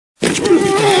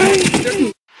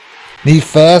Need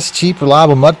fast, cheap,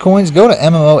 reliable mud coins? Go to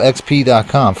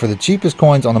MMOXP.com for the cheapest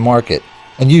coins on the market.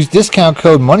 And use discount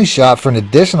code MONEYSHOT for an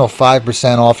additional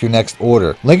 5% off your next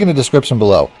order. Link in the description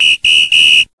below.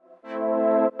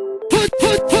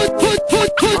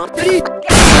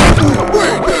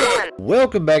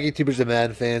 Welcome back, YouTubers and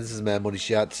Madden fans. This is Madden Money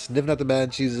Shot, sniffing out the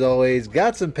Madden cheese as always.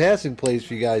 Got some passing plays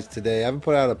for you guys today. I haven't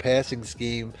put out a passing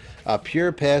scheme, a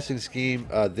pure passing scheme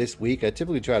this week. I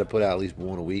typically try to put out at least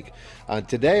one a week.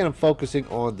 Today I'm focusing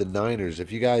on the Niners.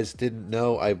 If you guys didn't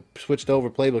know, I switched over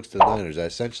playbooks to the Niners. I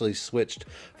essentially switched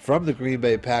from the Green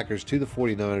Bay Packers to the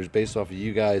 49ers based off of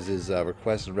you guys'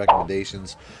 requests and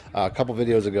recommendations. A couple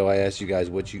videos ago I asked you guys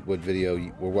what video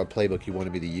or what playbook you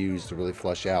wanted me to use to really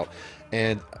flush out.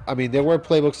 And I mean, there were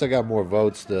playbooks that got more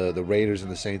votes. The Raiders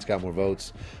and the Saints got more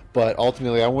votes, but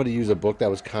ultimately I wanted to use a book that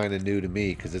was kind of new to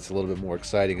me because it's a little bit more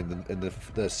exciting. And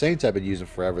the Saints I've been using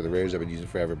forever, the Raiders I've been using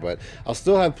forever, but I'll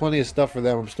still have plenty of stuff for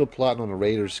them. I'm still plotting on a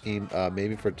Raiders scheme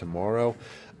maybe for tomorrow.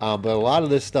 But a lot of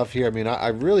this stuff here, I mean,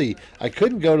 I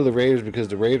couldn't go to the Raiders because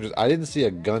the Raiders, I didn't see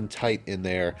a gun tight in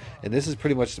there, and this is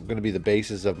pretty much going to be the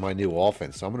basis of my new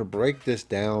offense. So I'm going to break this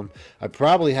down. I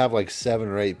probably have like 7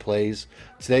 or 8 plays.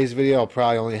 Today's video, I'll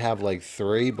probably only have like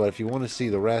 3, but if you want to see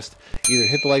the rest, either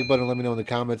hit the like button and let me know in the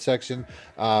comment section.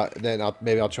 Then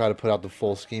maybe I'll try to put out the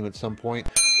full scheme at some point,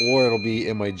 or it'll be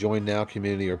in my Join Now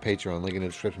community or Patreon. Link in the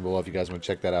description below if you guys want to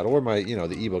check that out, or my,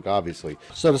 the ebook, obviously.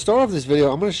 So to start off this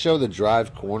video, I'm going to show the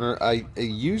drive corner. I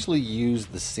usually use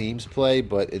the seams play,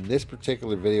 but in this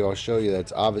particular video, I'll show you that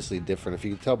it's obviously different. If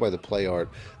you can tell by the play art,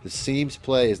 the seams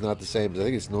play is not the same. I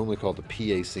think it's normally called the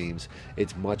PA seams.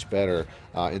 It's much better.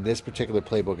 In this particular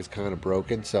playbook, it's kind of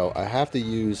broken, so I have to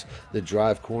use the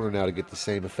drive corner now to get the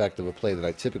same effect of a play that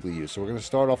I typically use. So we're going to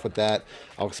start off with that.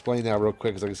 I'll explain that real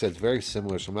quick because, like I said, it's very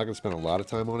similar, so I'm not going to spend a lot of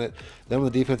time on it. Then on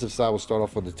the defensive side, we'll start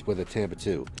off with a Tampa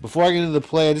 2. Before I get into the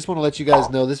play, I just want to let you guys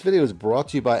know this video is brought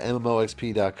to you by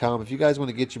MMOXP.com. If you guys want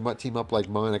to get your team up like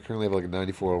mine, I currently have like a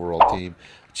 94 overall team.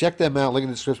 Check them out. Link in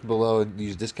the description below and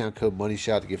use discount code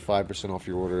MONEYSHOT to get 5% off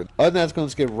your order. Other than that, let's go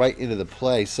and get right into the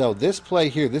play. So this play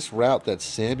here, this route that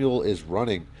Samuel is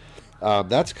running,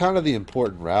 that's kind of the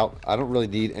important route. I don't really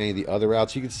need any of the other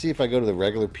routes. You can see if I go to the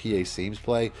regular PA seams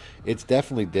play, it's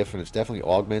definitely different. It's definitely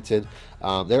augmented.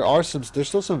 There's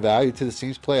still some value to the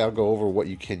seams play. I'll go over what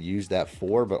you can use that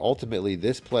for, but ultimately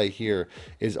this play here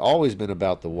has always been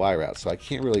about the Y route, so I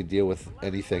can't really deal with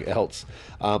anything else.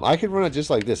 I can run it just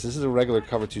like this. This is a regular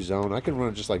cover 2 zone. I can run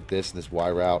it just like this, and this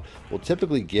Y route will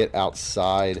typically get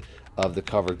outside of the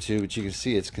cover 2, but you can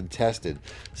see it's contested.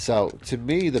 So to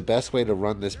me, the best way to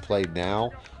run this play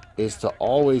now is to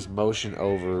always motion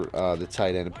over the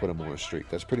tight end and put him on a streak.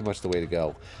 That's pretty much the way to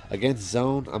go. Against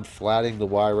zone, I'm flatting the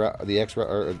Y route, the X route,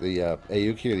 or the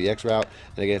AUK here, the X route,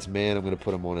 and against man, I'm going to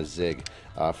put him on a zig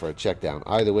for a check down.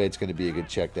 Either way, it's going to be a good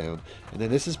check down. And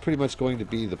then this is pretty much going to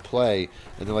be the play.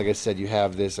 And then, like I said, you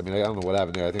have this. I mean, I don't know what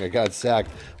happened there. I think I got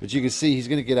sacked, but you can see he's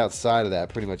going to get outside of that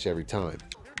pretty much every time.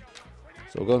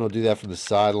 So we'll go and we'll do that from the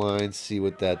sidelines, see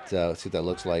what that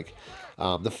looks like.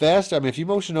 The faster, I mean, if you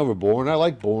motion over Bourne, I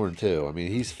like Bourne too. I mean,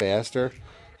 he's faster.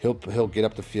 He'll get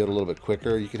up the field a little bit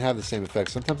quicker. You can have the same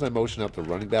effect. Sometimes I motion up the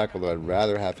running back, although I'd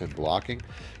rather have him blocking.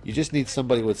 You just need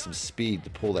somebody with some speed to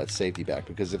pull that safety back,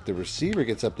 because if the receiver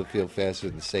gets up the field faster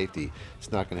than the safety,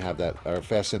 it's not going to have that, or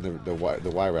faster than the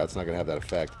Y route, it's not going to have that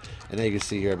effect. And then you can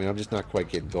see here, I mean, I'm just not quite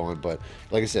getting going, but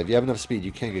like I said, if you have enough speed,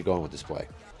 you can get going with this play.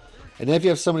 And then if you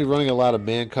have somebody running a lot of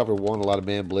man cover 1, a lot of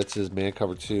man blitzes, man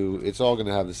cover 2, it's all going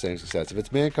to have the same success. If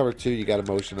it's man cover 2, you got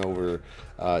to motion over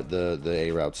the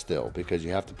A route still, because you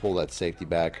have to pull that safety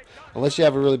back. Unless you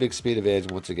have a really big speed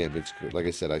advantage, once again, but like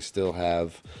I said, I still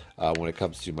have, when it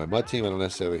comes to my mud team, I don't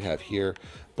necessarily have here.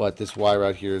 But this Y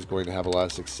route here is going to have a lot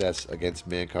of success against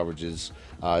man coverages,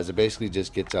 as it basically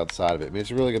just gets outside of it. I mean, it's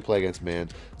a really good play against man.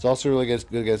 It's also really good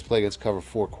against play against cover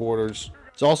 4 quarters.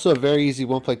 It's also a very easy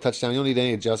one-play touchdown. You don't need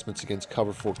any adjustments against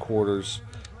cover 4 quarters,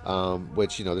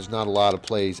 which, there's not a lot of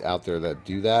plays out there that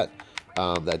do that,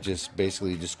 that just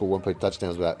basically just score one-play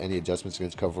touchdowns without any adjustments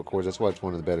against cover 4 quarters. That's why it's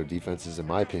one of the better defenses, in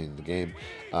my opinion, in the game.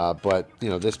 But,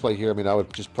 this play here, I mean, I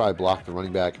would just probably block the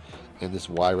running back, and this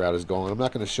Y route is going. I'm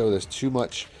not going to show this too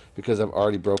much because I've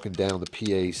already broken down the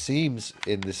PA seams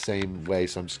in the same way,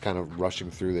 so I'm just kind of rushing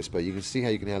through this, but you can see how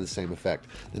you can have the same effect.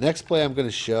 The next play I'm going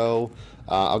to show,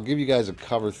 I'll give you guys a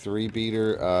cover 3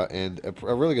 beater and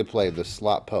a really good play, the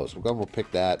slot post. We'll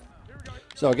pick that.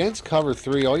 So against cover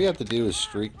 3, all you have to do is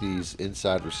streak these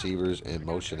inside receivers and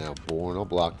motion out Bourne. I'll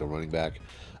block the running back.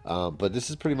 But this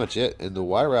is pretty much it. And the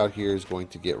Y route here is going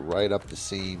to get right up the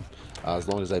seam. As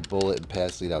long as I bullet and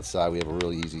pass lead outside, we have a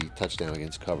really easy touchdown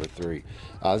against cover 3.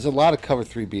 There's a lot of cover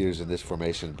 3 beaters in this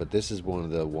formation, but this is one of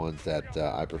the ones that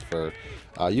I prefer.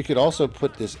 You could also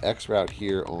put this X route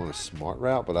here on a smart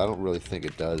route, but I don't really think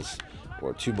it does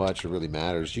or too much or really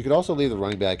matters. You could also leave the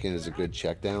running back in as a good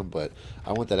check down, but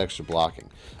I want that extra blocking.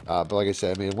 But like I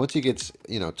said, I mean, once he gets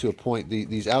to a point,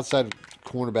 these outside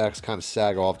cornerbacks kind of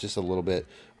sag off just a little bit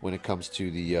when it comes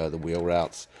to the wheel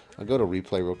routes. I'll go to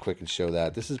replay real quick and show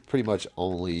that. This is pretty much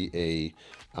only a,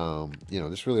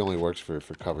 this really only works for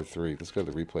cover 3. Let's go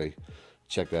to the replay,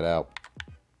 check that out.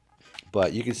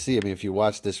 But you can see, I mean, if you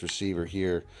watch this receiver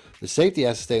here, the safety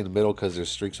has to stay in the middle because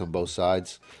there's streaks on both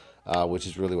sides, which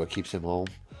is really what keeps him home.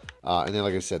 And then,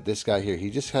 like I said, this guy here, he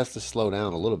just has to slow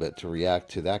down a little bit to react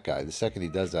to that guy. The second he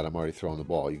does that, I'm already throwing the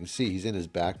ball. You can see he's in his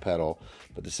back pedal,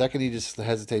 but the second he just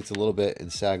hesitates a little bit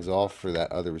and sags off for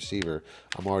that other receiver,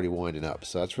 I'm already winding up.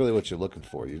 So that's really what you're looking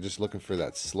for. You're just looking for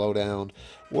that slow down,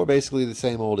 or basically the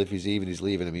same old, if he's even, he's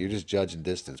leaving. I mean, you're just judging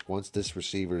distance. Once this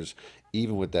receiver's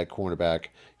even with that cornerback,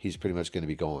 he's pretty much going to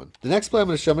be gone. The next play I'm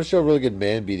going to show a really good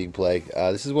man-beating play.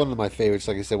 This is one of my favorites.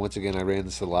 Like I said, once again, I ran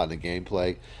this a lot in the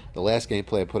gameplay. The last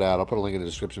gameplay I put out, I'll put a link in the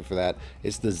description for that.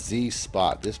 It's the Z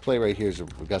spot. This play right here has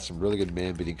got some really good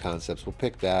man-beating concepts. We'll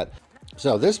pick that.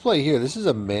 So this play here, this is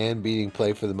a man-beating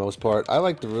play for the most part. I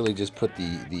like to really just put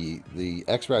the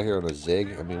X route here on a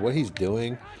zig. I mean, what he's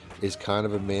doing is kind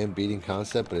of a man-beating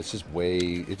concept, but it's just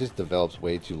it just develops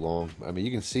way too long. I mean,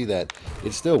 you can see that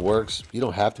it still works. You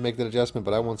don't have to make that adjustment,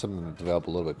 but I want something to develop a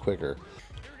little bit quicker.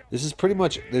 This is pretty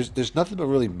much, there's nothing but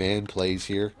really man plays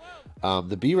here.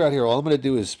 The B route here, all I'm going to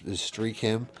do is streak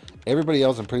him. Everybody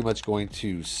else I'm pretty much going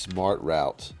to smart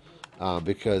route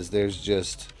because there's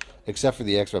just, except for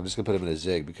the X route, I'm just going to put him in a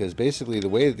zig because basically the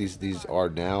way that these are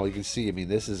now, you can see, I mean,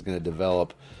 this is going to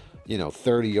develop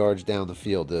 30 yards down the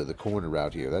field, the corner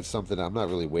route here. That's something I'm not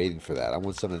really waiting for that. I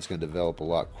want something that's going to develop a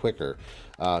lot quicker.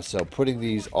 So putting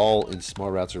these all in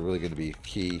smart routes are really going to be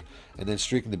key. And then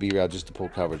streaking the B route just to pull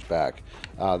coverage back.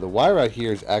 The Y route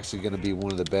here is actually going to be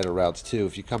one of the better routes too.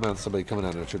 If you come out, somebody coming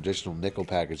out in a traditional nickel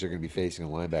package, they're going to be facing a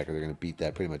linebacker. They're going to beat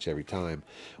that pretty much every time.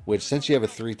 Which, since you have a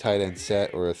 3 tight end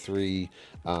set or a 3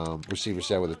 receiver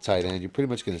set with a tight end, you're pretty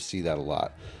much going to see that a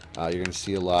lot. You're going to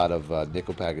see a lot of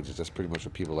nickel packages. That's pretty much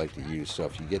what people like to use. So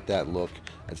if you get that look,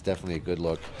 that's definitely a good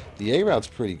look. The A route's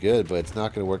pretty good, but it's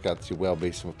not going to work out too well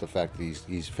based on the fact that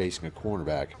he's facing a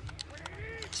cornerback.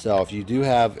 So if you do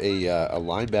have a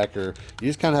linebacker, you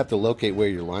just kind of have to locate where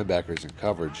your linebacker is in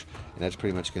coverage, and that's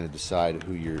pretty much going to decide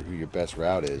who your best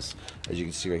route is. As you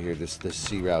can see right here, this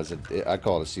C route is I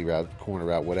call it a C route, corner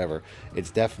route, whatever.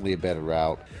 It's definitely a better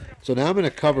route. So now I'm going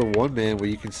to cover one man where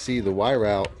you can see the Y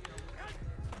route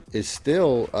is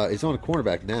still it's on a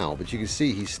cornerback now, but you can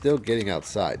see he's still getting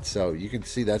outside. So you can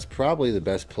see that's probably the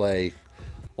best play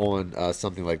on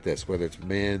something like this, whether it's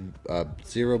man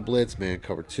 0 blitz, man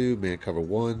cover 2, man cover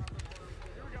 1.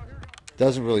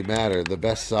 Doesn't really matter. The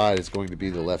best side is going to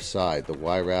be the left side. The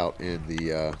Y route and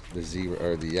the Z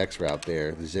or the X route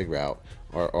there, the zig route,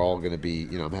 are all going to be,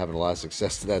 I'm having a lot of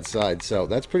success to that side. So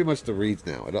that's pretty much the reads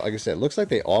now. Like I said, it looks like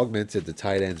they augmented the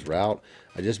tight end's route.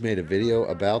 I just made a video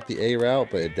about the A route,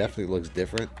 but it definitely looks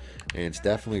different, and it's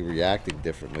definitely reacting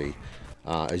differently.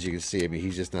 As you can see, I mean,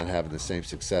 he's just not having the same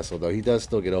success, although he does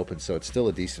still get open, so it's still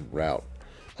a decent route.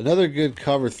 Another good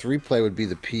cover 3 play would be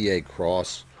the PA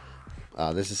cross.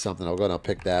 This is something, I'll go ahead and I'll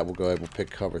pick that. We'll go ahead and we'll pick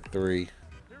cover 3.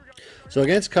 So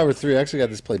against cover 3, I actually got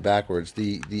this play backwards.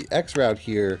 The X route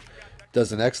here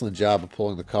does an excellent job of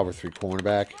pulling the cover 3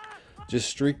 cornerback. Just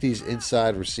streak these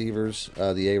inside receivers,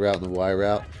 the A route and the Y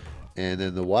route. And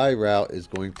then the Y route is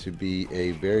going to be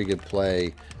a very good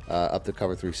play up the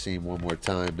cover 3 seam one more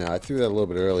time. Now, I threw that a little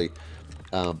bit early,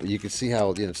 but you can see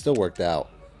how it still worked out.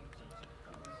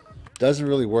 Doesn't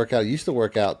really work out. It used to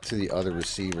work out to the other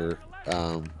receiver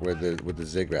with the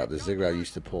zig route. The zig route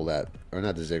used to pull that, or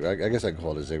not the zig route. I guess I can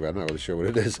call it a zig route. I'm not really sure what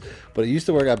it is, but it used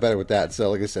to work out better with that.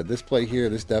 So, like I said, this play here,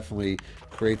 this definitely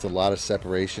creates a lot of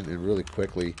separation and really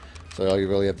quickly. So all you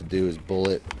really have to do is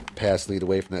bullet, pass lead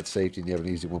away from that safety, and you have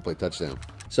an easy one-play touchdown.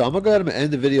 So I'm going to go ahead and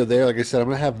end the video there. Like I said, I'm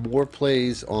going to have more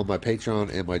plays on my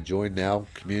Patreon and my Join Now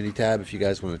community tab if you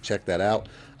guys want to check that out.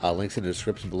 Links in the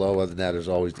description below. Other than that, there's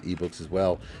always the ebooks as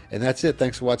well. And that's it.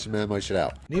 Thanks for watching, man. Much it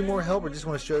out. Need more help or just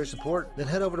want to show your support? Then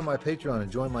head over to my Patreon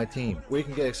and join my team, where you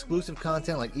can get exclusive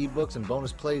content like ebooks and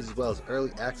bonus plays, as well as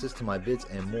early access to my vids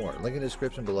and more. Link in the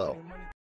description below.